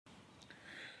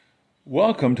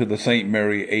Welcome to the St.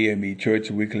 Mary AME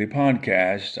Church Weekly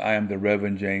Podcast. I am the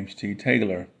Reverend James T.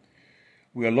 Taylor.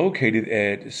 We are located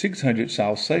at 600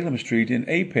 South Salem Street in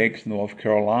Apex, North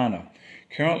Carolina.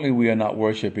 Currently, we are not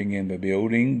worshiping in the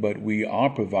building, but we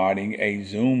are providing a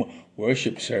Zoom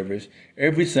worship service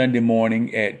every Sunday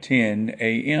morning at 10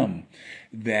 a.m.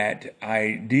 That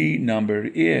ID number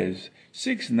is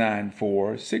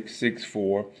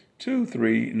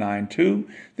 694-664-2392.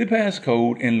 The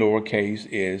passcode in lowercase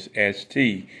is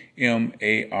STMARYAME.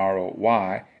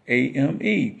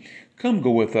 Come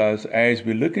go with us as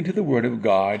we look into the Word of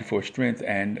God for strength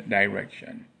and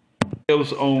direction.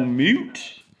 It's on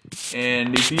mute,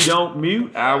 and if you don't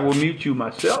mute, I will mute you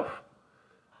myself.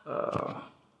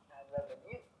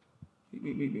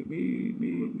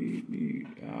 Me.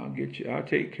 I'll get you. I'll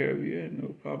take care of you.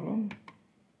 No problem.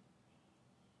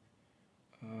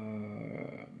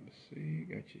 Let's see.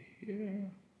 Got you here.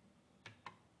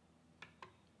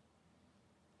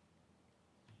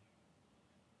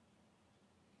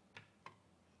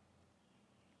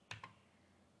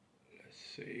 Let's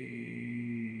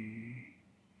see.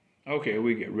 Okay,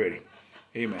 we get ready.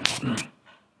 Amen.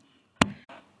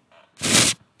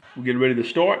 We're getting ready to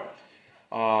start.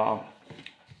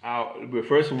 But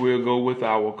first, we'll go with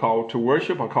our call to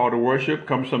worship. Our call to worship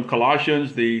comes from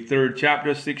Colossians, the 3rd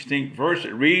chapter, 16th verse.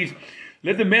 It reads,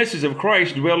 "Let the message of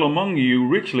Christ dwell among you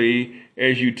richly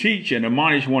as you teach and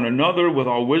admonish one another with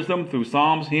all wisdom through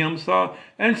psalms, hymns,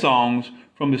 and songs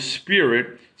from the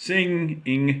Spirit,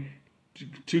 singing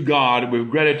to God with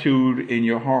gratitude in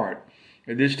your heart."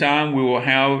 At this time, we will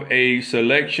have a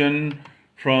selection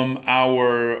from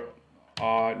our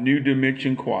New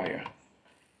Dimension Choir.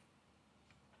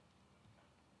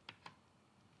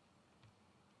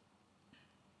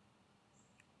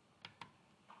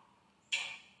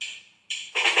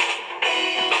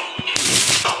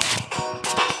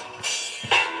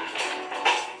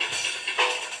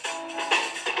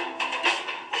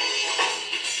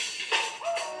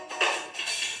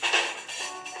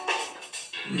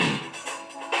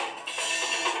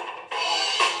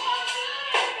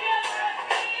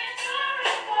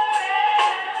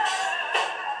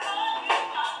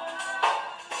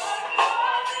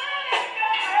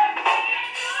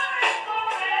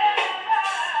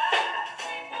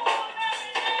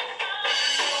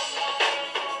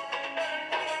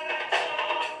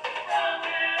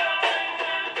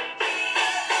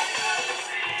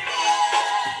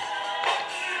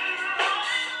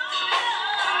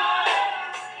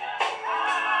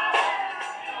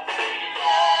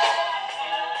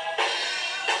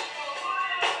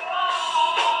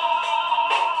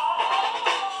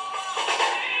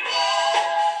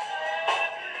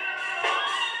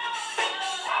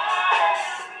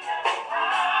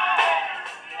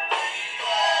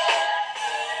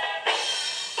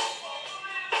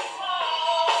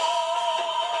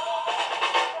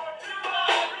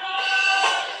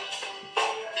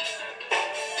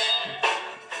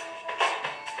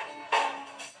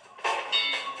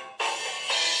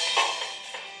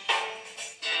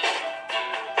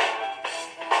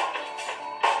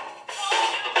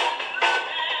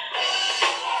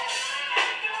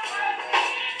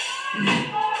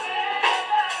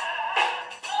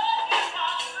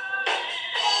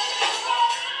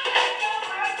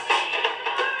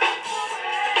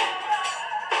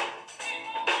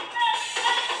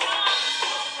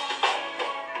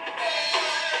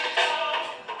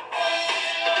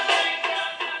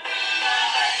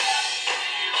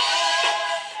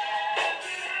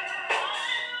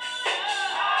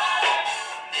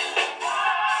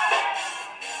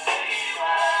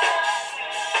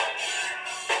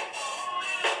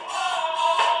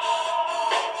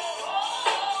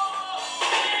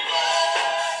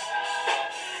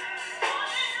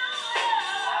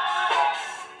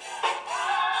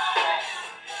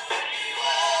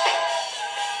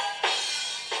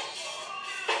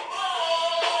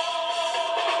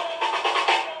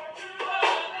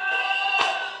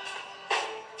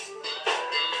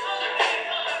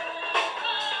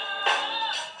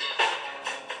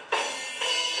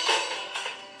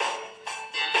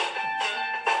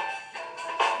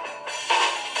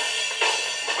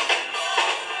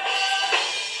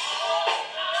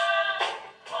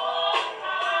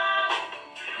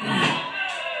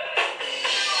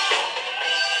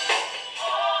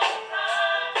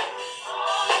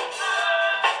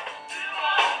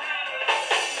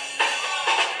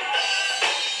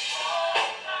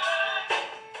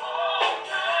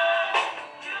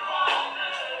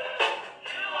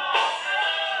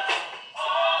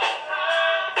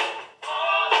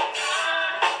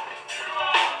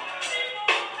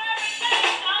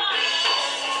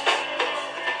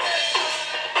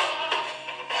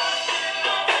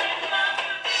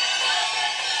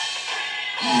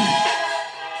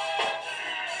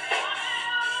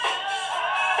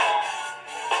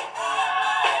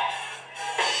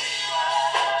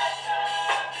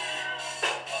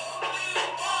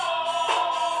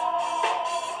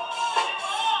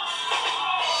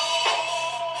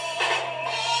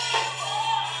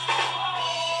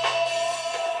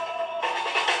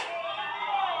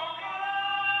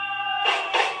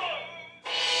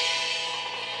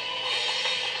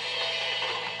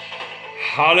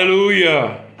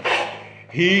 Hallelujah.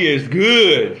 He is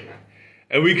good.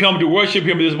 And we come to worship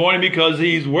him this morning because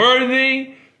he's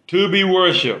worthy to be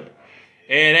worshiped.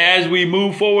 And as we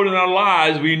move forward in our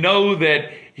lives, we know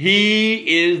that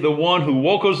he is the one who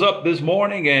woke us up this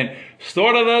morning and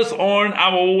started us on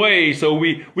our way. So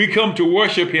we come to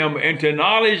worship him and to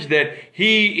acknowledge that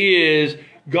he is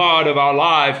God of our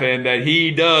life and that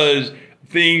he does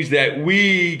things that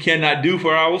we cannot do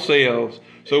for ourselves.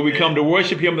 So we come to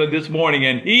worship him this morning,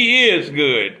 and he is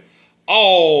good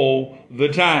all the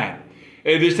time.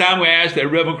 At this time, we ask that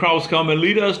Reverend Cross come and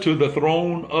lead us to the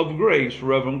throne of grace.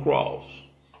 Reverend Cross.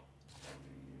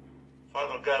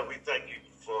 Father God, we thank you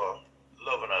for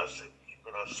loving us and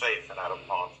keeping us safe and out of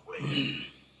harm's way. We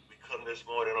come this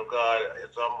morning, oh God,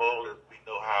 as humble as we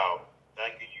know how,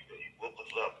 thanking you that you woke us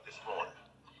up this morning.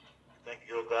 Thank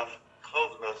you, oh God, for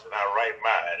clothing us in our right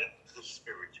mind and good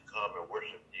spirit to come and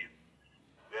worship you.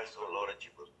 We ask, oh Lord, that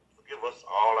you would forgive us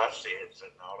all our sins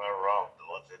and all our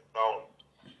wrongdoings in thought,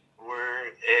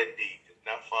 word, and deed. And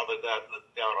now, Father God, look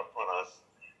down upon us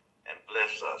and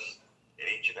bless us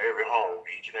in each and every home,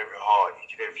 each and every heart,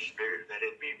 each and every spirit, that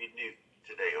it be renewed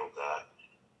today, oh God.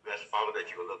 We ask, Father,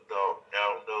 that you will look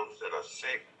down those that are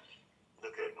sick.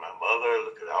 Look at my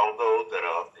mother, look at all those that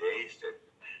are of the age that,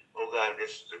 oh God,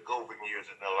 this is the golden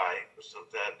years in their life, but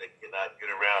sometimes they cannot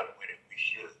get around when we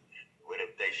should, when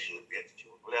they should. We ask that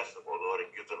you will bless them, oh Lord, and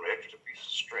give them an extra piece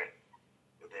of strength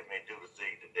that they may do the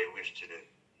thing that they wish to do.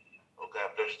 Oh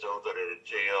God, bless those that are in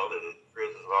jail and in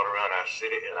prisons all around our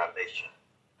city and our nation.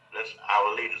 Bless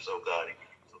our leaders, oh God, and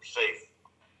keep them safe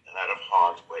and out of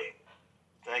harm's way.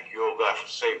 Thank you, oh God,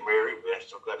 for St. Mary. We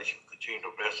ask, oh God, that you continue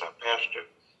to bless our pastor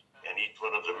and each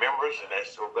one of the members, and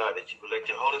ask, oh God, that you will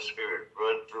let your Holy Spirit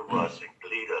run through us and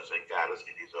lead us and guide us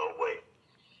in his own way.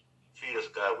 Feed us,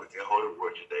 God, with your holy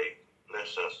word today.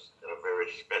 Bless us in a very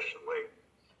special way.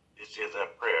 This is our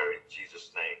prayer in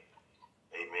Jesus' name.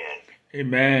 Amen.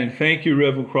 Amen. Thank you,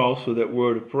 Reverend Cross, for that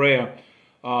word of prayer.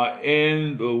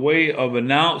 In the way of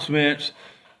announcements,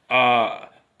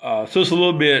 Sister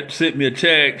Little Bit sent me a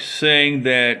text saying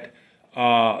that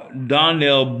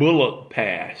Donnell Bullock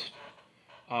passed.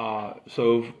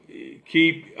 So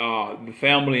keep the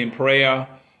family in prayer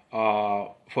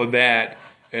for that.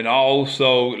 And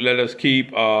also let us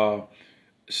keep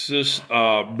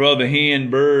Brother Hen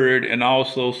Bird and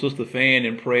also Sister Fan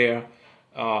in prayer.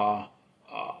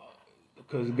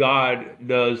 Because God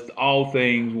does all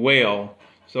things well,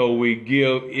 so we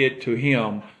give it to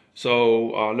him.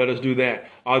 So let us do that.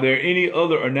 Are there any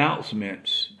other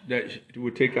announcements that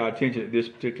would take our attention at this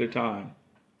particular time?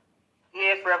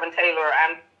 Yes, Reverend Taylor,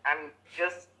 I'm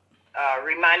just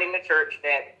reminding the church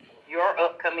that your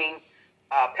upcoming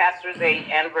Pastor's Day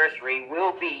anniversary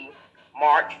will be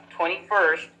March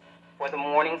 21st for the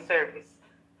morning service.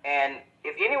 And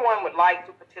if anyone would like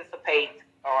to participate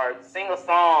or sing a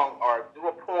song or do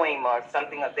a poem or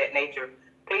something of that nature,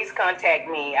 please contact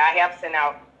me. I have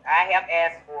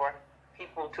asked for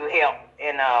people to help,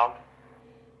 and I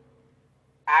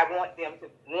want them to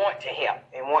want to help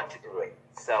and want to do it.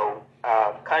 So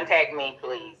contact me,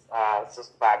 please,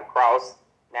 Sister Bobby Cross,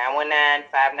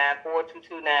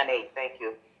 919-594-2298. Thank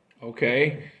you.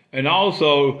 Okay. And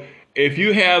also, if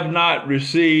you have not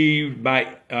received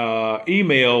by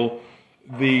email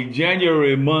the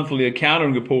January monthly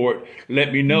accounting report,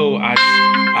 let me know.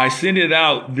 I sent it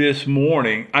out this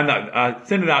morning. I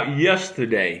sent it out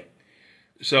yesterday.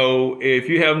 So if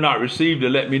you have not received it,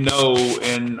 let me know.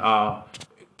 And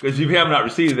because if you have not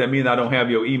received it, that means I don't have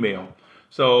your email.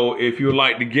 So if you would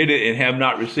like to get it and have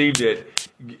not received it,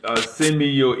 send me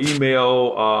your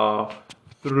email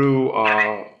through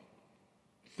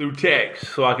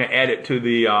text so I can add it to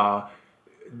the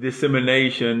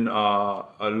dissemination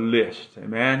list.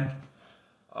 Amen.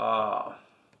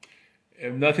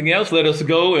 If nothing else, let us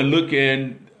go and look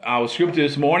in our scripture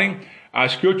this morning. Our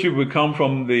scripture would come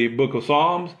from the book of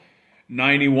Psalms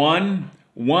 91,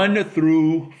 1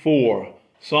 through 4.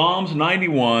 Psalms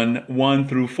 91, 1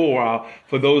 through 4.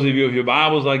 For those of you with your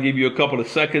Bibles, I'll give you a couple of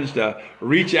seconds to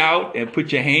reach out and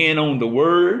put your hand on the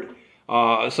word.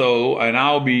 And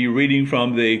I'll be reading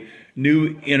from the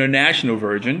New International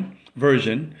Version.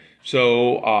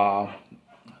 So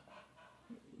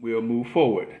we'll move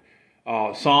forward.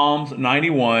 Psalms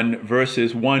 91,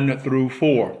 verses 1 through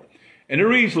 4. And it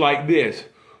reads like this: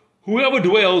 Whoever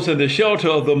dwells in the shelter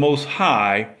of the Most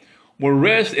High will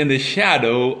rest in the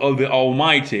shadow of the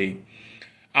Almighty.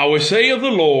 I will say of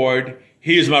the Lord,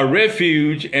 He is my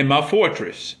refuge and my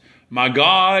fortress, my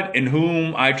God in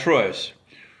whom I trust.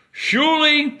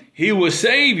 Surely He will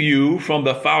save you from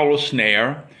the foul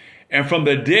snare and from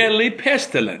the deadly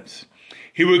pestilence.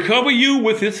 He will cover you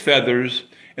with His feathers,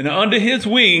 and under his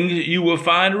wings you will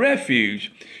find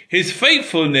refuge. His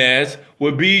faithfulness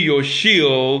will be your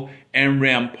shield and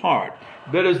rampart.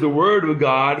 That is the word of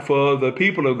God for the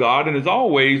people of God. And as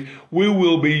always, we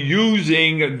will be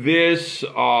using this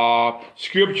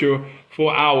scripture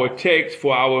for our text,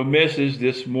 for our message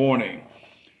this morning.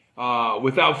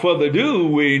 Without further ado,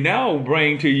 we now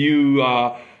bring to you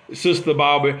Sister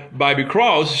Bobby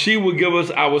Cross. She will give us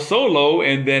our solo,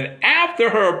 and then after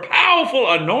her powerful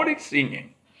anointed singing,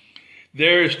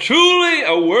 there is truly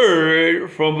a word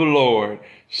from the Lord.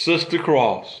 Sister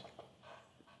Cross.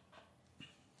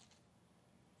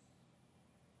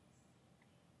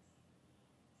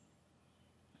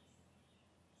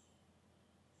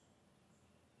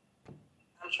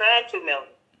 I'm trying to, Melvin.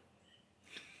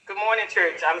 Good morning,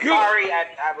 church. I'm sorry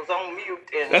I was on mute.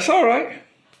 And that's all right.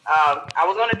 I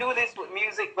was going to do this with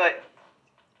music, but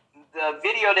the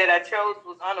video that I chose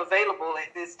was unavailable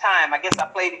at this time. I guess I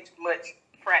played it too much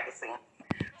practicing.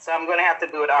 So I'm going to have to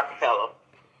do it a cappella.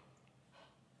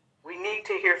 We need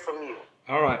to hear from you.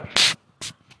 All right.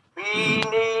 We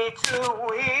need to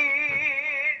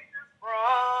hear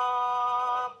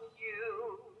from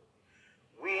you.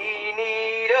 We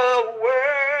need a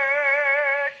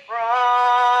word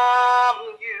from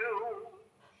you.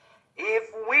 If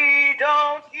we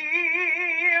don't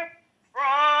hear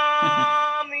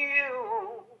from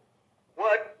you,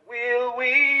 what will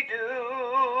we do?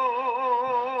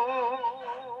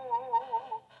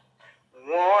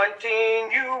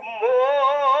 Wanting you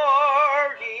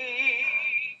more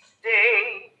each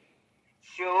day,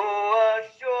 show us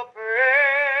your perfect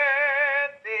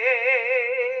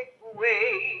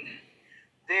way.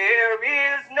 There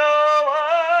is no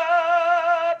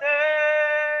other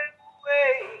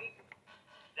way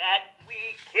that we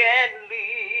can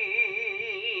live.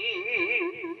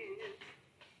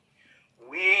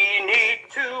 We need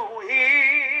to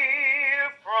hear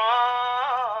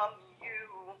from you.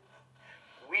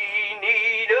 We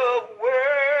need a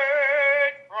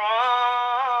word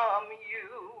from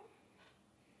you.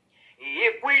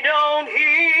 If we don't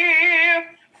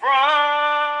hear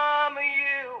from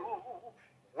you,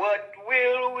 what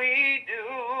will we do?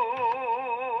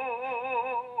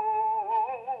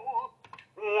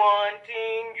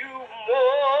 Wanting you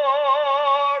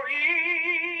more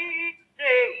each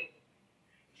day,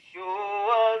 show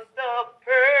us the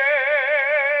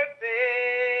perfect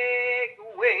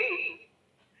way.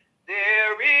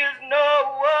 There is no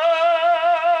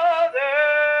other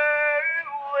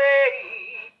way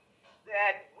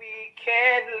that we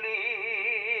can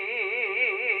live.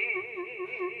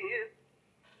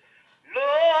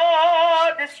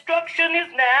 Lord, destruction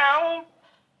is now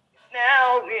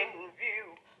in view.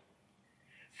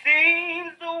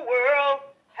 Seems the world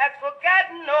has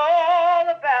forgotten all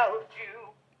about you.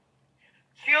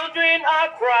 Children are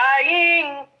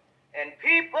crying and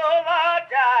people are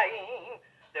dying.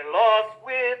 They're lost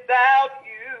without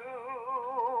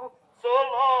you, so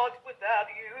lost without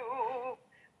you.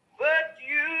 But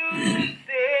you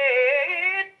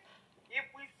said, if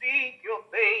we seek your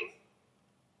face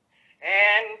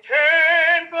and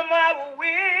turn from our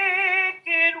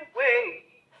wicked ways,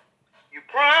 you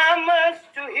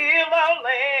promised to heal our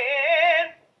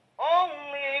land.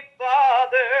 Only,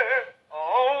 Father,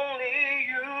 only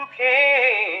you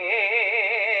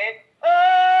can.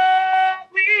 Oh,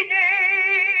 we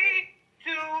need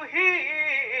to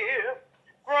hear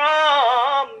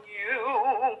from you.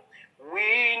 We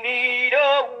need a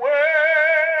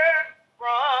word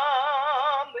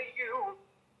from you.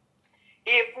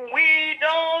 If we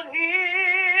don't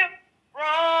hear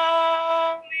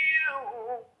from you,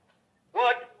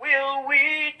 what will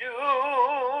we do?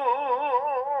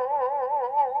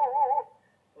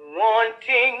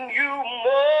 Wanting you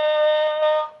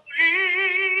more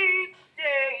each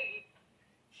day,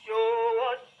 show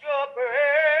us your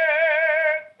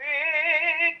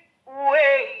perfect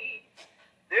way.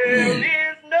 There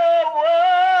is no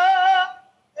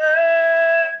other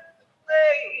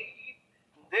way.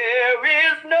 There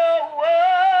is no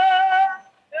other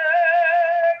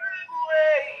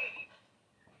way.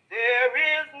 There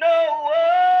is no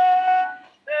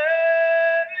other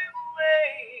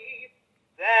way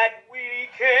that we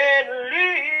can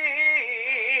live.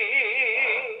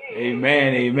 Amen.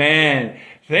 Amen.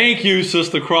 Thank you,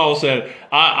 Sister Cross. And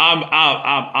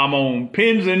I'm on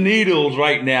pins and needles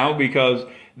right now because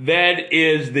that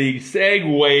is the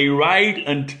segue right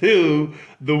into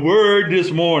the word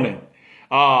this morning.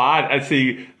 I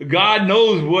see God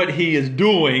knows what he is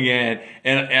doing.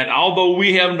 And although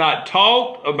we have not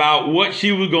talked about what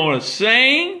she was going to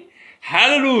sing,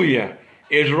 hallelujah,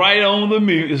 is right on the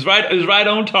mute. Is right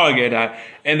on target.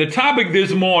 And the topic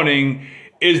this morning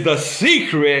is the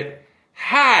secret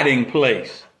hiding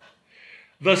place.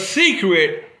 The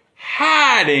secret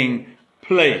hiding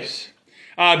place.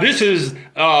 This is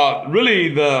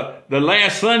really the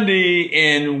last Sunday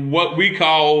in what we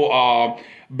call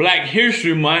Black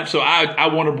History Month. So I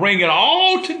want to bring it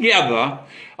all together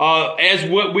as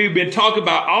what we've been talking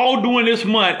about all during this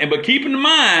month. But keep in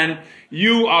mind,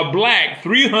 you are black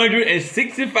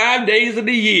 365 days of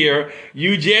the year.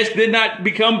 You just did not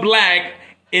become black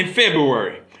in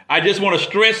February. I just want to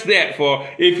stress that for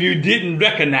if you didn't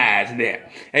recognize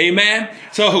that. Amen.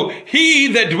 So he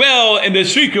that dwell in the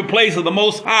secret place of the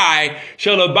Most High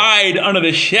shall abide under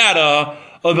the shadow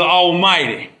of the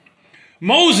Almighty.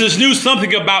 Moses knew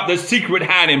something about the secret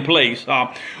hiding place.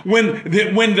 When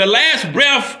the last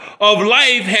breath of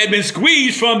life had been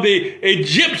squeezed from the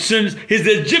Egyptians, his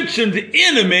Egyptian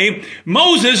enemy,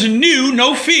 Moses knew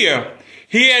no fear.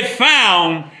 He had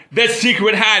found that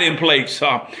secret hiding place.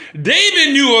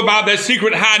 David knew about that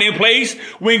secret hiding place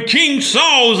when King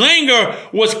Saul's anger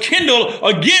was kindled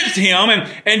against him,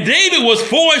 and David was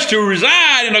forced to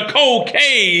reside in a cold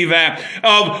cave,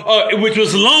 which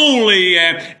was lonely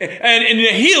and in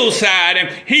the hillside. And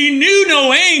he knew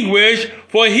no anguish,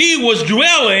 for he was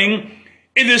dwelling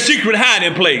in the secret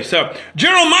hiding place.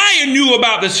 Jeremiah knew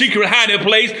about the secret hiding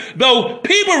place. Though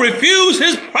people refused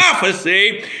his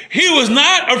prophecy, he was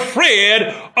not afraid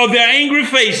of their angry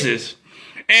faces.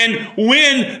 And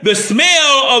when the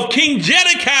smell of King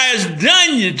Zedekiah's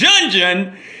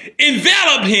dungeon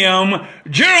enveloped him,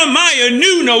 Jeremiah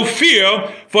knew no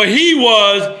fear, for he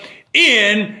was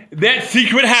in that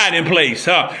secret hiding place.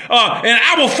 And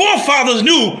our forefathers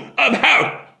knew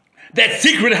about that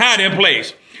secret hiding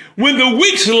place. When the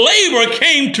week's labor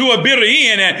came to a bitter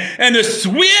end and the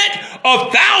sweat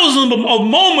of thousands of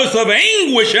moments of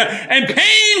anguish and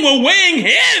pain were weighing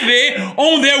heavy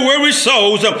on their weary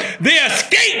souls, they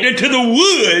escaped into the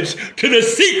woods to the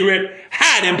secret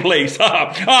hiding place.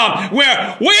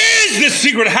 Where is this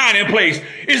secret hiding place?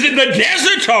 Is it the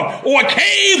desert or a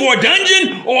cave or a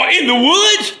dungeon or in the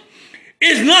woods?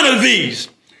 It's none of these.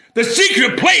 The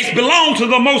secret place belongs to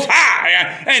the Most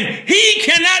High, and he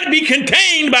cannot be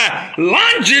contained by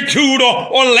longitude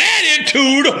or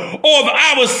latitude of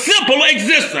our simple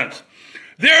existence.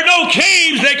 There are no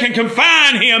caves that can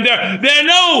confine him. There are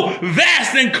no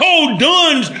vast and cold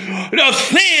duns of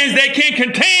sands that can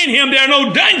contain him. There are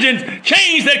no dungeons,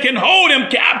 chains that can hold him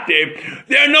captive.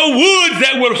 There are no woods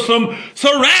that will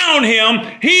surround him.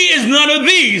 He is none of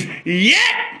these.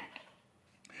 Yet,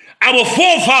 our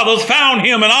forefathers found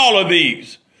him in all of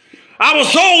these. Our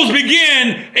souls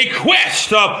began a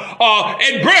quest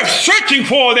at birth, searching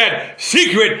for that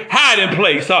secret hiding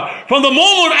place. From the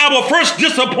moment our first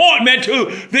disappointment to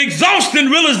the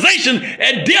exhausting realization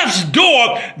at death's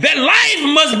door that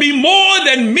life must be more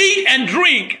than meat and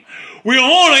drink, we're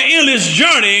on an endless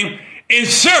journey in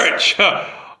search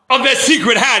of that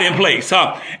secret hiding place.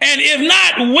 And if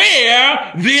not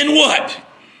where, then what?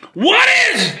 What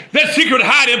is that secret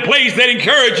hiding place that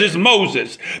encourages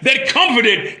Moses, that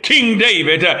comforted King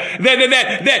David,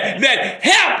 that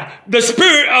helped the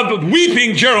spirit of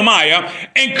weeping Jeremiah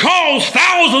and caused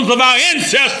thousands of our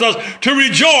ancestors to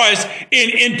rejoice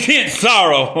in intense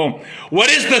sorrow? What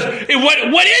is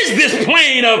this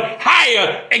plane of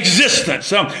higher existence?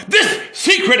 This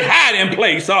secret hiding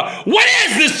place. What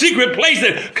is this secret place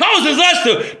that causes us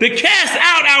to cast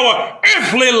out our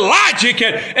earthly logic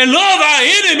and love our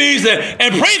enemies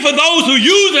and pray for those who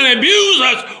use and abuse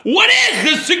us? What is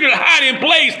this secret hiding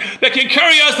place that can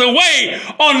carry us away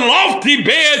on lofty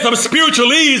beds of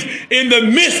spiritual ease in the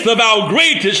midst of our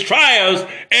greatest trials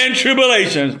and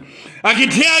tribulations? I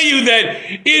can tell you that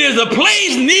it is a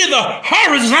place neither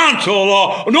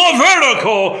horizontal nor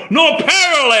vertical, nor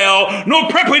parallel, nor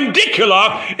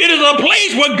perpendicular. It is a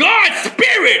place where God's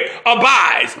Spirit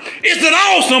abides. It's an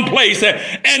awesome place,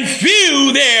 and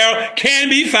few there can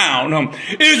be found.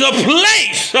 It is a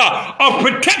place of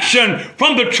protection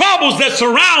from the troubles that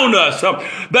surround us.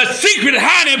 The secret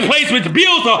hiding place which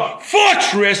builds a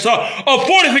fortress, a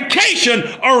fortification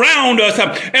around us.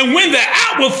 And when the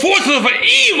outward forces of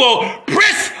evil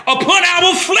press upon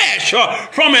our flesh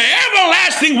from an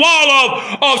everlasting wall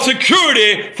of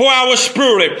security for our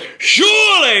spirit,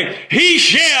 surely he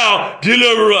shall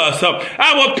deliver us.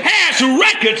 Our past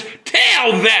records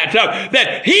tell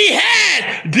that he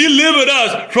had delivered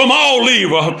us from all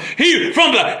evil.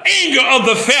 From the anger of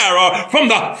the Pharaoh, from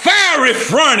the fiery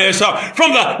furnace,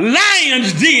 from the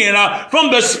lion's den, from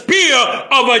the spear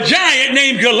of a giant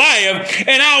named Goliath.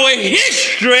 And our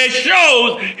history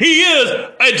shows he is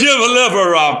a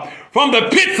deliverer. from the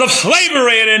pits of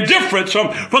slavery and indifference,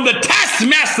 from the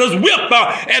taskmaster's whip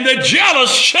and the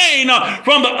jealous chain,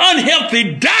 from the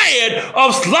unhealthy diet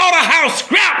of slaughterhouse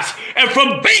scraps and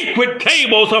from banquet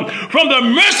tables, from the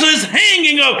merciless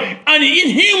hanging of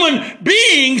inhuman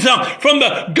beings, from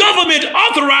the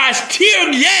government-authorized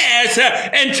tear gas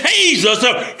and tasers,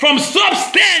 from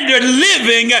substandard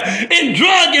living in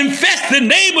drug-infested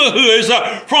neighborhoods,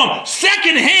 from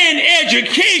secondhand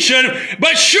education,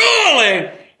 but surely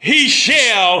he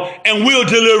shall and will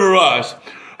deliver us.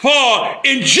 For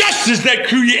injustice that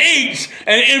creates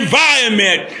an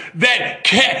environment that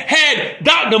had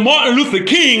Dr. Martin Luther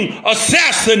King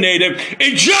assassinated,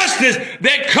 injustice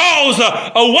that caused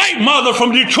a white mother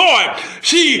from Detroit,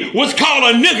 she was called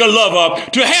a nigger lover,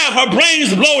 to have her brains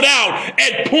blown out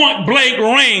at point blank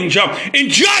range,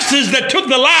 injustice that took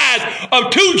the lives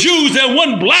of 2 Jews and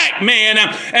 1 black man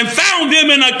and found them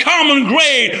in a common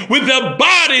grave with their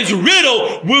bodies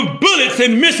riddled with bullets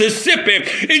in Mississippi,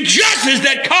 injustice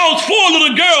that caused 4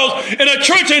 little girls in a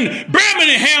church in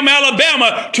Birmingham,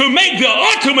 Alabama, to make the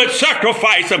ultimate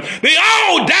sacrifice. They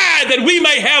all died that we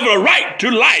may have a right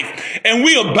to life, and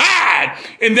we abide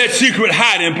in that secret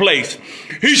hiding place.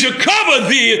 He shall cover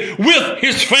thee with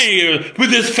his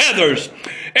feathers.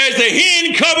 As the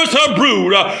hen covers her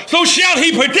brood, so shall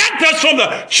he protect us from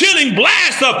the chilling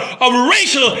blast of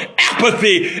racial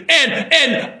apathy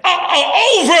and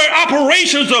overt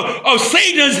operations of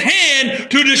Satan's hand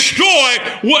to destroy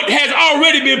what has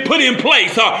already been put in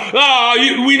place.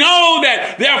 We know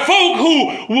that there are folk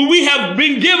who we have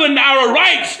been given our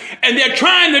rights, and they're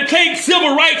trying to take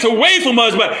civil rights away from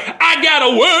us, but I got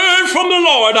a word from the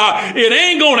Lord. It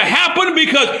ain't going to happen,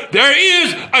 because there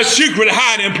is a secret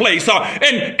hiding place.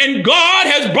 And God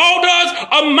has brought us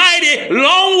a mighty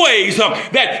long ways,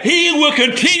 that he will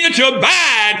continue to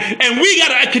abide, and we got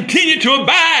to continue to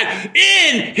abide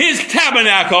in his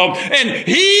tabernacle, and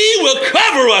he will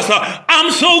cover us. I'm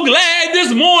so glad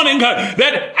this morning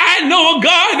that I know a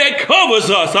God that covers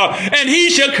us, and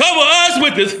he shall cover us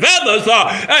with his feathers,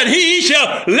 and he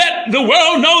shall let the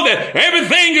world know that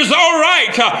everything is all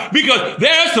right, because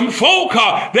there are some folk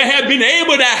that have been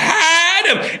able to hide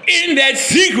in that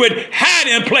secret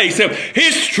hiding place.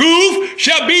 His truth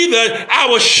shall be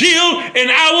our shield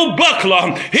and our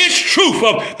buckler. His truth,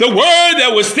 the word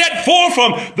that was set forth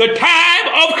from the time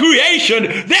of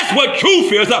creation. That's what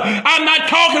truth is. I'm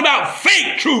not talking about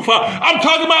fake truth. I'm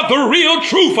talking about the real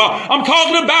truth. I'm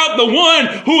talking about the one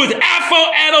who is Alpha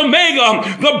and Omega,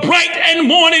 the bright and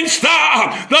morning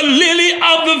star, the lily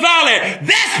of the valley.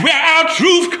 That's where our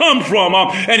truth comes from.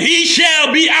 And he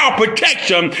shall be our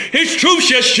protection. His truth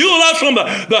shall shield us from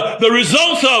the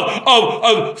results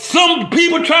of some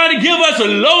people trying to give us a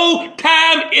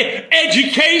low-time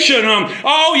education.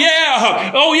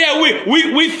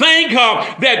 We think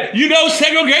that,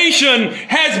 segregation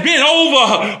has been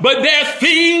over, but there's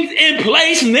things in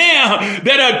place now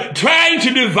that are trying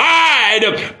to divide,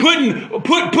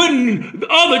 putting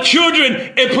other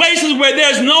children in places where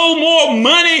there's no more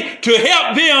money to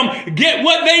help them get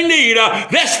what they need.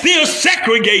 That's still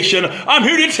segregation. I'm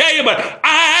here to tell you, but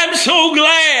I'm so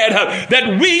glad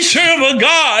that we serve a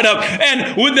God,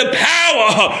 and with the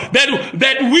power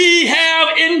that we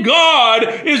have in God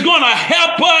is going to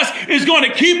help us, is going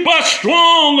to keep us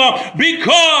strong,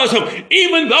 because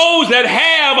even those that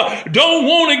have don't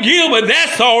want to give, but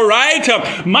that's all right.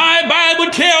 My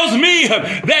Bible tells me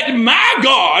that my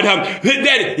God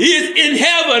that is in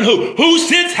heaven, who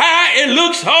sits high and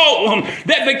looks low,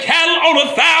 that the cattle on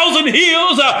 1,000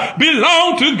 hills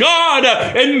belong to God.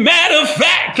 And matter of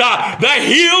fact, the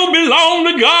hill belong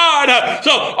to God.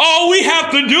 So all we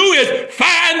have to do is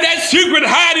find that secret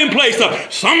hiding place.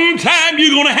 Sometime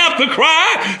you're going to have to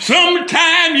cry.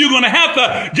 Sometime you're going to have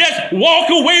to just walk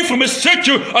away from a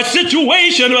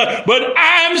situation. But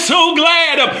I'm so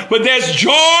glad. But there's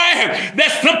joy.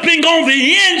 There's something on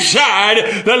the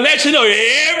inside that lets you know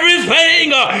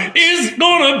everything is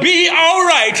going to be all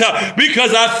right,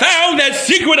 because I found that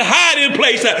secret hiding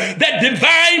place, that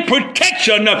divine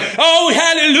protection. Oh,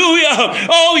 hallelujah.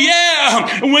 Oh,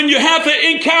 yeah. When you have to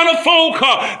encounter folk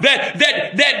that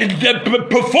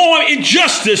perform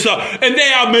injustice, and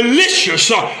they are malicious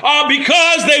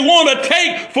because they want to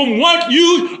take from what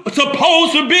you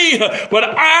supposed to be.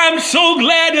 But I'm so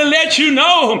glad to let you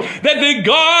know that the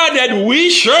God that we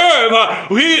serve,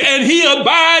 he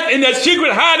abides in that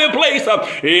secret hiding place.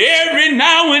 Every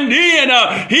now and then,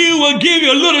 he will give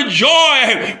you a little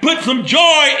joy, put some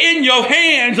joy in your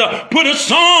hands, put a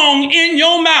song in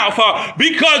your mouth,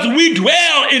 because we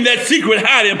dwell in that secret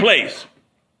hiding place.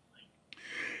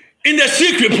 In that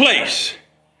secret place,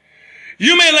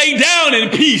 you may lay down in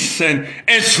peace and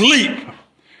sleep,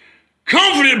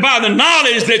 comforted by the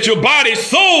knowledge that your body,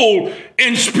 soul,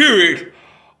 and spirit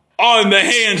are in the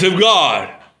hands of God,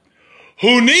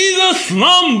 who neither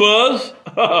slumbers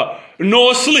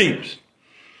nor sleeps.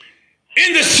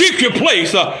 In the secret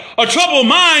place, a troubled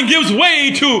mind gives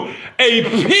way to a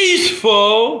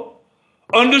peaceful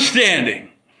understanding.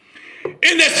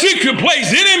 In that secret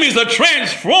place, enemies are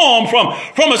transformed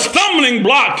from a stumbling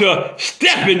block to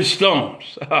stepping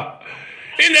stones.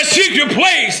 In that secret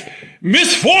place,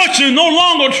 misfortune no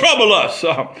longer trouble us.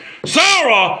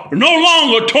 Sorrow no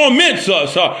longer torments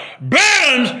us.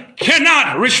 Burdens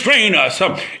cannot restrain us.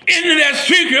 In that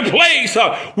secret place,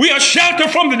 we are sheltered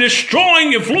from the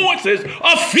destroying influences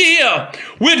of fear.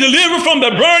 We're delivered from the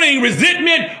burning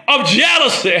resentment of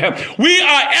jealousy. We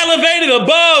are elevated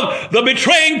above the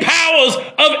betraying powers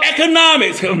of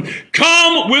economics.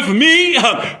 Come with me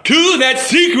to that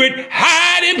secret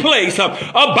hiding place.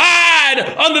 Abide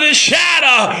under the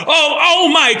shadow of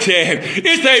Almighty.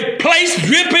 It's a place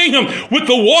dripping with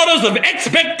the waters of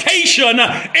expectation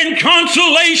and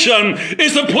consolation.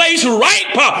 It's a place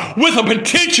ripe with a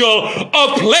potential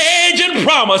of pledge and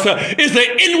promise. It's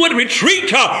an inward retreat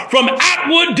from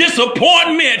outward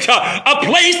disappointment. A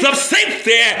place of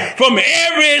safety from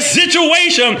every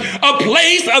situation. A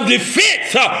place of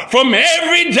defense from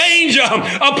every danger.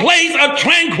 A place of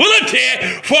tranquility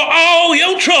for all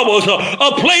your troubles.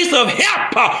 A place of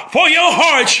help for your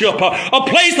hardship. A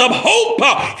place of hope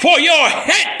for your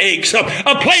headaches.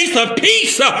 A place of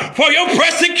peace for your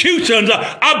persecutions.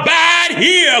 Abide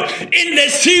here in the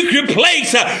secret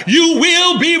place. You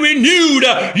will be renewed.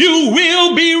 You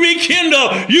will be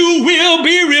rekindled. You will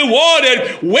be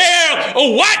rewarded. Where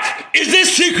or what is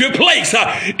this secret place?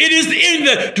 It is in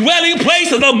the dwelling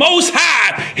place of the Most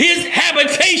High. His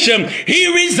habitation. He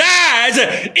resides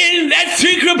in that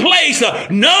secret place.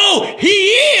 No,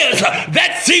 he is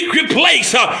that secret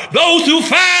place. Those who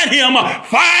find him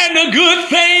find a good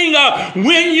thing.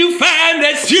 When you find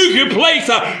that secret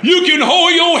place, you can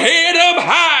hold your head up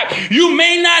high. You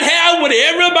may not have what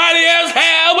everybody else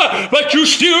have, but you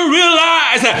still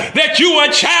realize that you are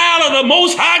a child of the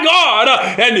Most High God,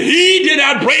 and he did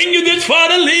not bring you this far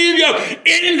to leave you.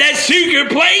 In that secret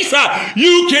place,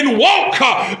 you can walk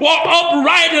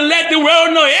upright and let the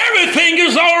world know everything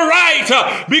is all right,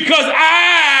 because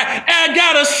I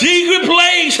got a secret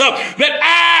place that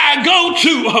I go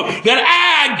to, that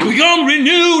I become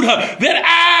renewed, that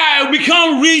I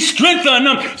become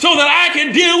re-strengthened, so that I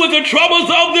can deal with the troubles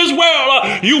of this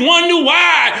world. You wonder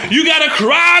why you got to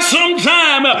cry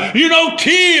sometime.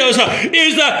 Tears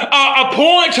is a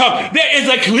point that is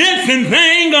a cleansing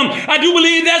thing. I do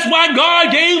believe that's why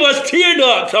God gave us tear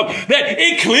ducts, that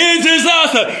it cleanses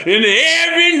us. And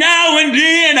every now and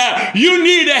then you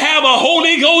need to have a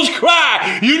Holy Ghost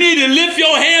cry. You need to lift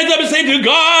your hands up and say, to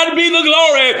God be the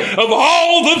glory of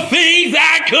all the things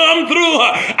I come through.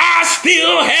 I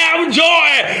still have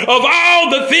joy of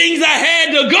all the things I had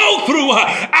to go through.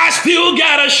 I still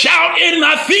got a shout in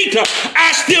my feet.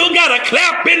 I still got a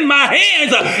clap in my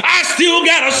hands. I still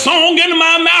got a song in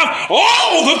my mouth.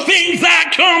 All the things I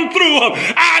come through,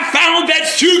 I found that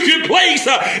secret place,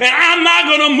 and I'm not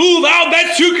going to move out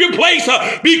that secret place,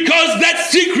 because that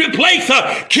secret place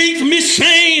keeps me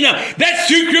sane. That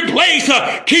secret place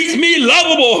keeps me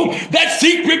lovable. That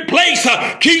secret place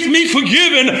keeps me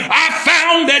forgiven. I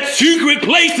found that secret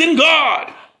place in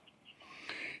God.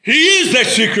 He is that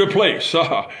secret place.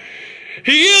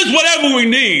 He is whatever we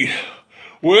need.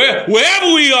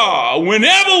 Wherever we are,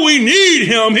 whenever we need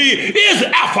him, he is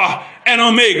Alpha and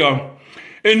Omega.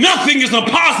 And nothing is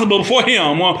impossible for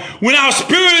him. When our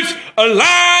spirits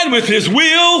align with his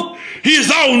will, he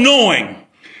is all-knowing.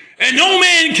 And no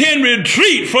man can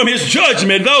retreat from his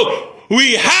judgment, though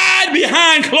we hide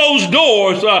behind closed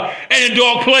doors and in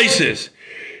dark places.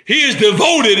 He is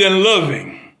devoted and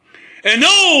loving. And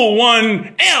no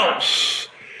one else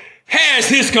has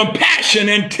his compassion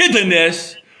and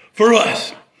tenderness for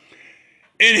us.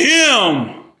 In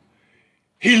him,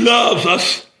 he loves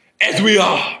us as we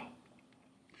are.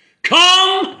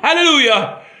 Come,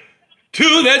 hallelujah,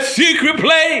 to that secret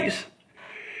place.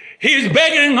 He's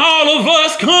begging all of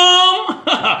us, come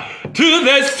to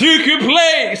that secret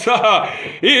place.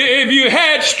 If you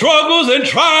had struggles and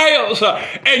trials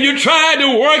and you tried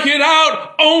to work it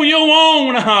out on your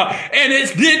own and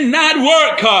it did not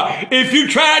work, if you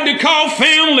tried to call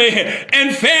family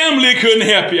and family couldn't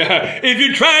help you, if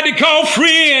you tried to call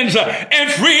friends and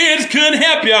friends couldn't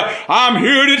help you, I'm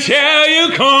here to tell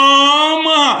you,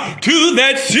 come to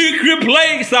that secret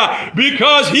place,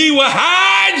 because he will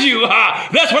hide you.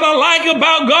 That's what I like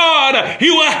about God.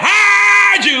 He will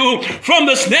hide hide you from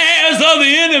the snares of the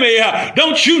enemy.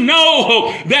 Don't you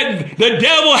know that the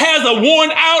devil has a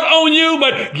warrant out on you?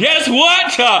 But guess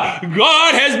what?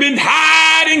 God has been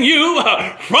hiding you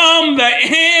from the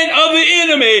hand of the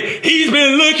enemy. He's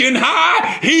been looking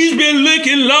high. He's been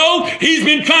looking low. He's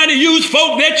been trying to use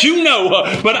folk that you know.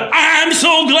 But I'm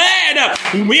so glad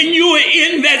when you were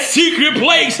in that secret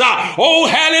place. Oh,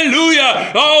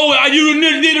 hallelujah. Oh, you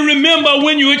need to remember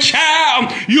when you were a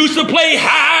child, you used to play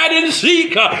hide and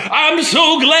seek. I'm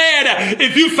so glad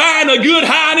if you find a good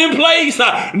hiding place,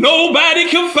 nobody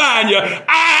can find you.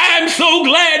 I'm so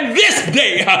glad this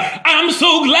day. I'm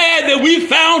so glad that we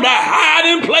found a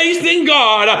hiding place in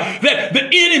God, that the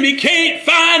enemy can't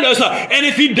find us. And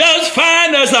if he does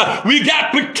find us, we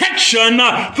got protection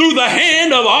through the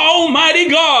hand of Almighty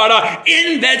God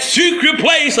in that secret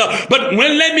place. But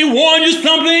let me warn you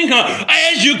something.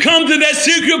 As you come to that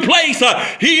secret place,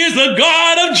 he is a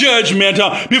God of judgment.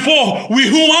 Before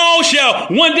whom all shall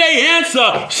one day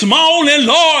answer, small and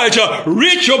large,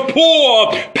 rich or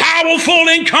poor, powerful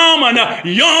and common,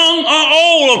 young or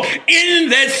old. In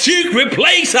that secret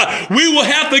place, we will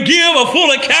have to give a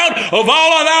full account of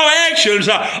all of our actions,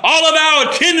 all of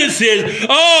our tendencies,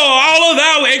 all of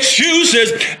our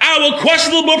excuses, our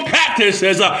questionable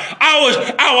practices,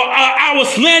 our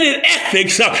slanted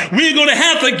ethics. We're going to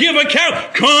have to give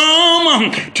account.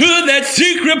 Come to that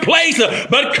secret place,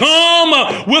 but come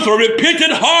with a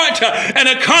repentant heart and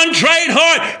a contrite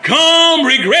heart. Come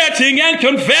regretting and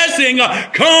confessing.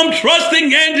 Come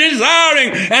trusting and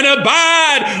desiring, and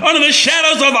abide under the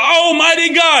shadows of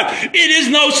Almighty God. It is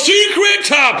no secret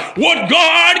what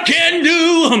God can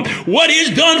do, what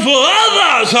He's done for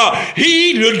others.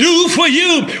 He will do for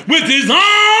you with His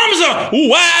arms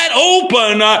wide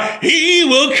open. He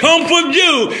will comfort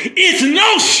you. It's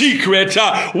no secret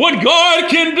what God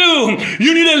can do.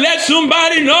 You need to let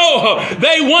somebody know.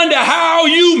 They wonder how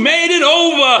you made it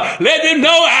over. Let them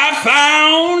know I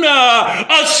found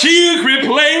a secret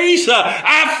place.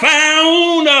 I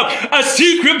found a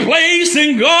secret place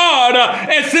in God.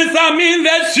 And since I'm in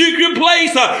that secret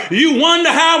place, you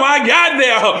wonder how I got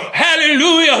there.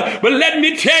 Hallelujah. But let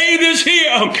me tell you this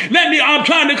here. I'm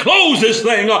trying to close this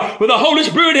thing. But the Holy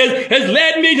Spirit has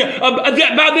led me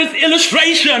by this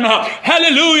illustration.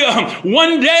 Hallelujah.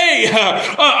 One day,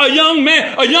 a young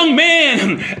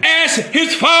man asked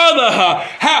his father,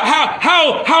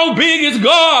 how big is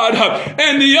God?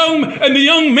 And the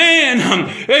young man,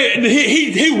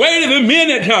 he waited a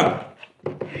minute.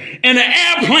 And an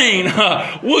airplane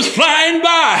was flying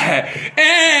by,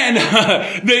 and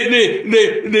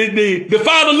the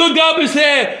father looked up and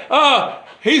said,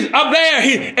 he's up there.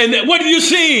 And what do you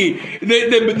see?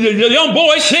 The young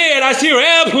boy said, I see an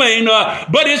airplane,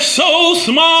 but it's so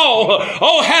small.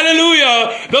 Oh,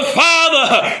 hallelujah. The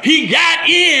father, he got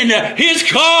in his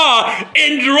car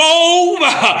and drove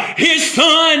his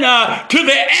son to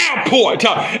the airport.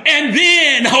 And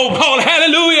then, oh,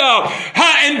 hallelujah.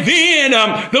 And then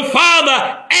the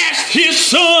father asked his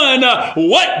son,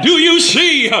 what do you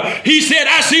see? He said,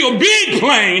 I see a big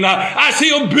plane. I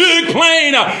see a big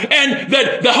plane. And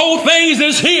the whole thing is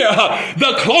this here.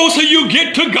 The closer you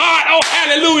get to God, oh,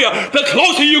 hallelujah. The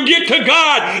closer you get to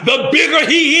God, the bigger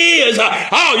He is.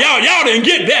 Oh, y'all didn't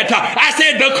get that. I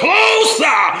said, the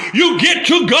closer you get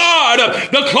to God,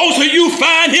 the closer you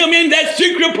find Him in that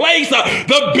secret place,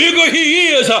 the bigger He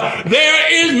is.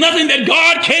 There is nothing that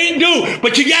God can't do,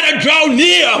 but you got to draw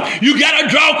near. You got to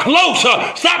draw closer.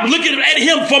 Stop looking at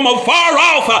Him from afar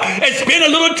off and spend a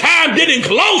little time getting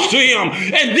close to Him.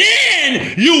 And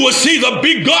then you will see the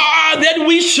big God that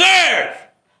we serve.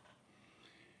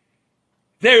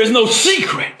 There is no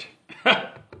secret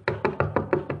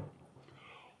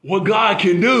what God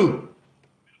can do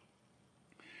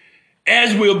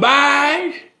as we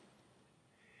abide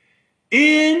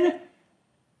in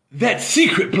that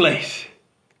secret place.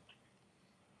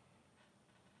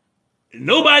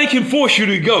 Nobody can force you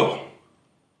to go.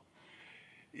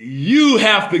 You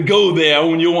have to go there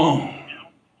on your own.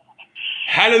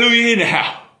 Hallelujah.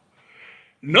 Anyhow,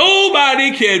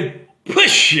 nobody can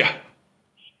push you.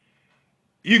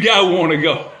 You got to want to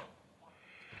go.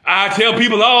 I tell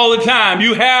people all the time,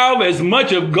 you have as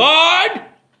much of God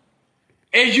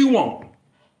as you want.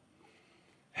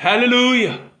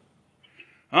 Hallelujah.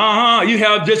 You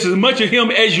have just as much of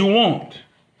Him as you want.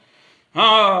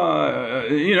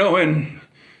 And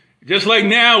just like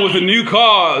now with the new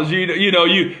cars,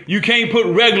 you can't put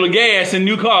regular gas in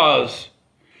new cars.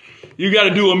 You got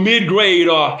to do a mid-grade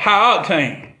or high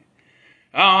octane.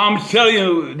 I'm telling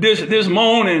you this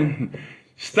morning,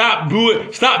 stop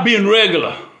being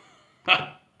regular.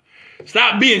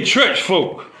 Stop being church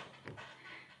folk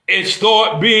and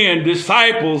start being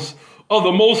disciples of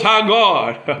the Most High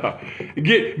God.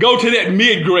 Go to that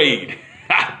mid-grade.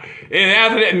 And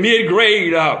after that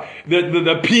mid-grade,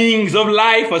 the pings of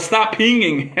life will stop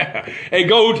pinging. And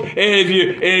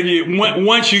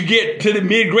once you get to the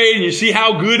mid-grade and you see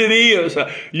how good it is,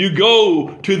 you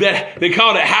go to that, they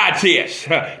call it high test,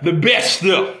 the best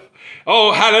stuff.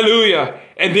 Oh, hallelujah.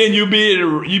 And then you'll be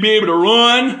able to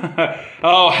run.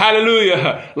 Oh,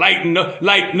 hallelujah. Like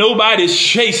nobody's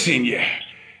chasing you.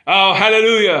 Oh,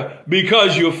 hallelujah.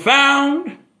 Because you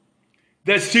found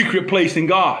that secret place in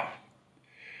God.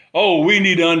 Oh, we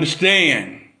need to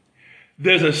understand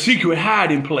there's a secret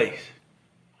hiding place.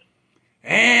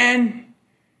 And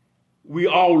we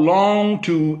all long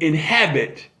to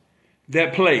inhabit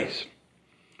that place.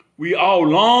 We all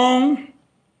long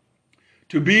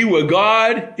to be where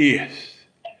God is.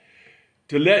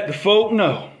 To let the folk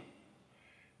know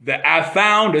that I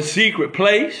found a secret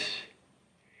place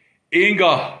in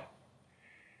God.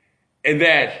 And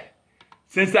that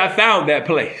since I found that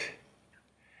place,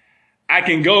 I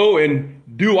can go and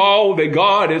do all that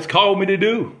God has called me to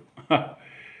do.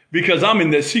 Because I'm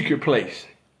in that secret place.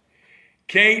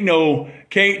 Can't no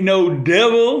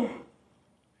devil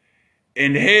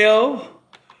in hell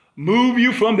move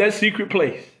you from that secret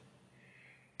place.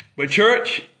 But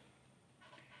church,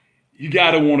 you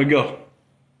got to want to go.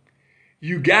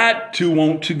 You got to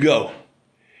want to go.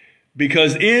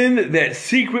 Because in that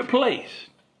secret place,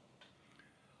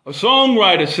 a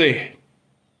songwriter said,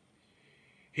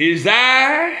 his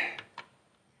eye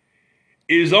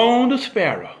is on the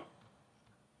sparrow.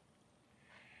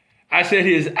 I said,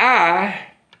 his eye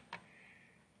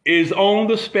is on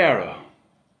the sparrow.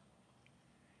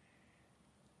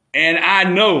 And I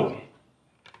know,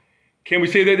 can we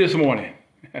say that this morning?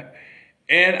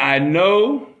 And I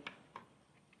know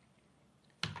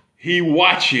he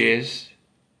watches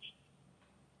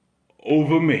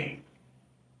over me.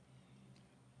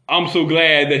 I'm so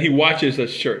glad that he watches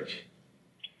us, church.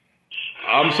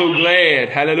 I'm so glad,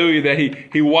 hallelujah, that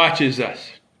he watches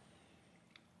us.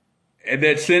 And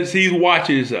that since he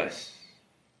watches us,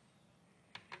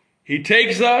 he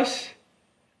takes us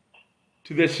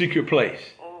to that secret place.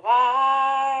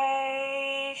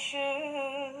 Why should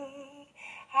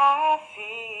I feel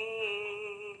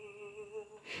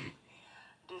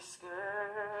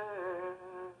discouraged?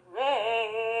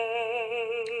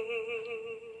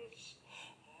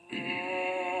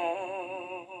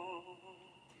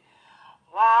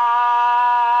 Why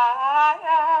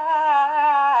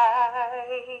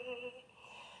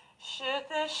should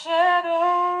the shadows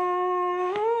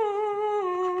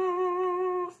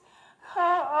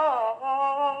come?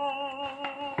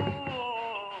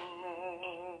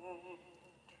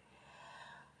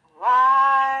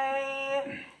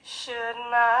 Why should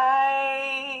my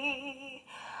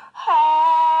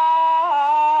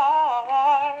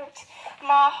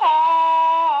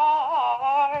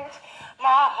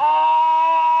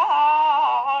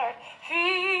heart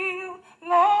feel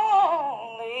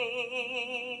lonely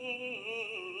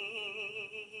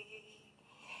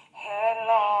and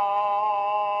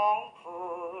long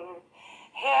for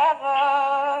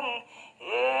heaven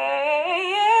and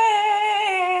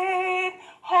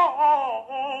home?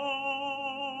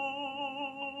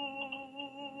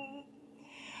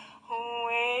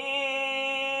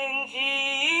 When Jesus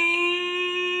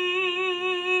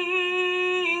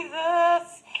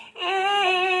is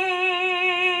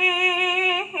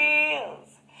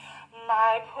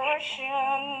my portion,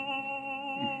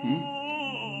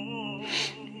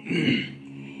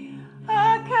 a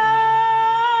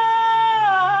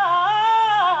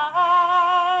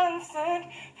constant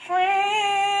friend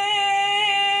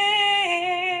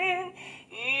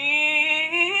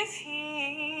is he.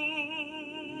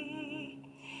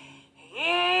 His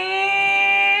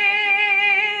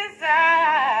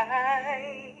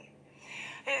eye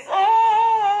is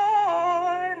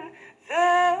on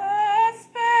the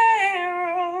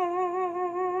sparrow,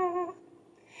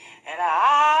 and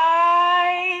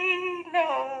I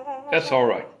know That's all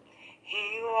right.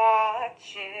 he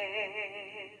watches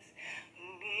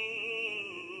me.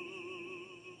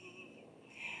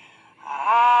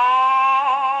 I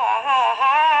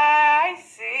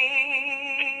see,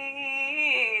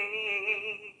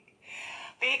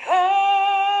 because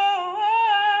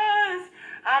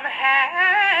I'm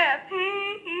happy,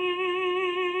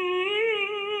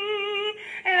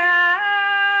 and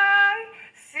I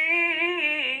see,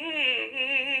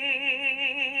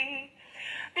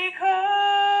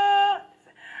 because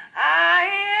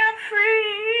I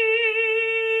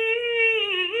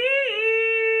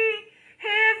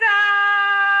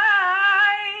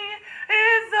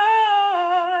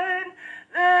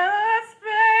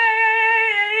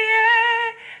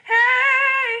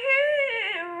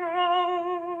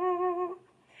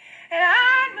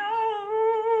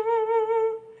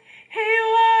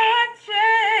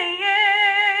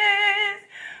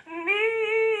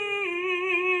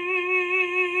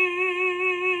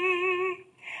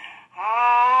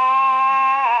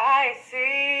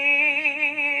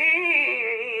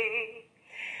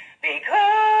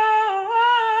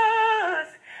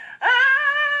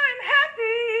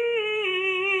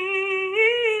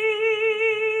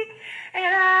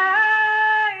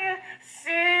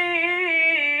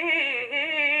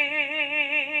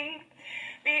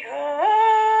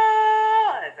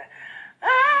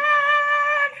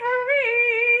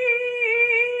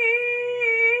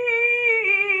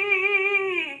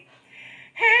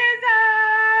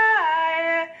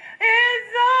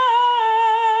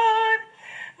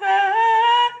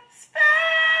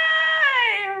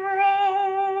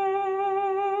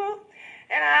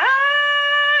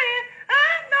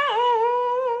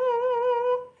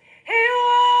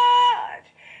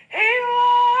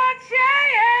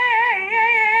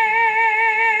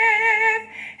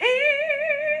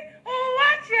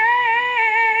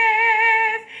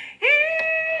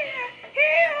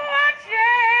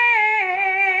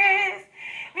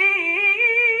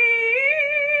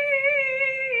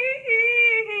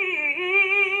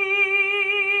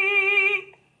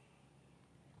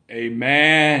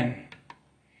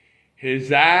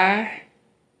His eye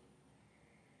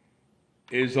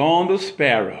is on the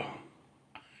sparrow.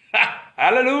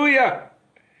 Hallelujah.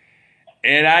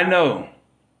 And I know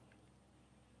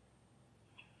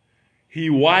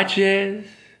he watches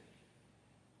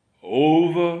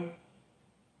over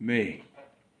me.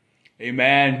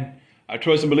 Amen. I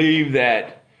trust and believe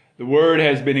that the word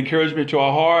has been encouragement to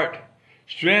our heart,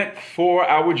 strength for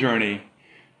our journey,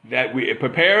 that it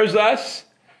prepares us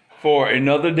for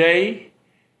another day,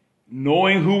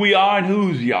 knowing who we are and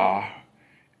whose we are,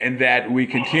 and that we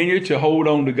continue to hold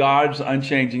on to God's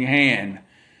unchanging hand.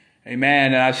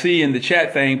 Amen. And I see in the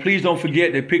chat thing, please don't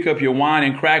forget to pick up your wine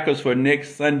and crackers for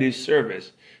next Sunday's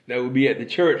service. That will be at the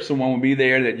church. Someone will be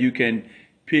there that you can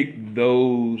pick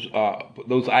those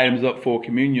items up for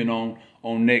communion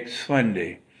on next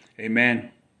Sunday.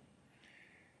 Amen.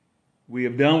 We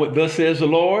have done what thus says the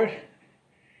Lord.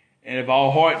 And if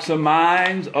our hearts and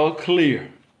minds are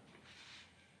clear,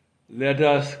 let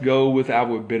us go with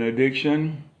our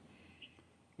benediction.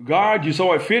 God, you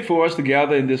saw it fit for us to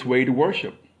gather in this way to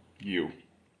worship you.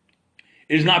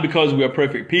 It is not because we are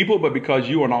perfect people, but because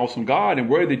you are an awesome God and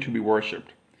worthy to be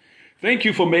worshiped. Thank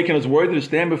you for making us worthy to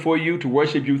stand before you to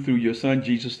worship you through your Son,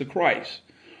 Jesus the Christ.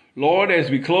 Lord, as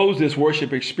we close this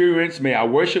worship experience, may our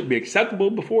worship be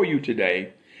acceptable before you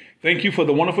today. Thank you for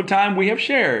the wonderful time we have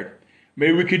shared.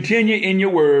 May we continue in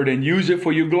your word and use it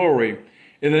for your glory.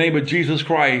 In the name of Jesus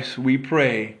Christ, we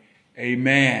pray.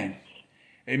 Amen.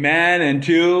 Amen.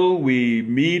 Until we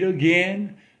meet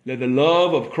again, let the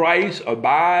love of Christ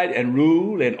abide and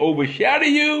rule and overshadow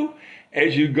you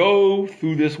as you go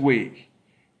through this week.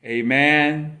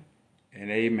 Amen and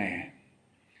amen.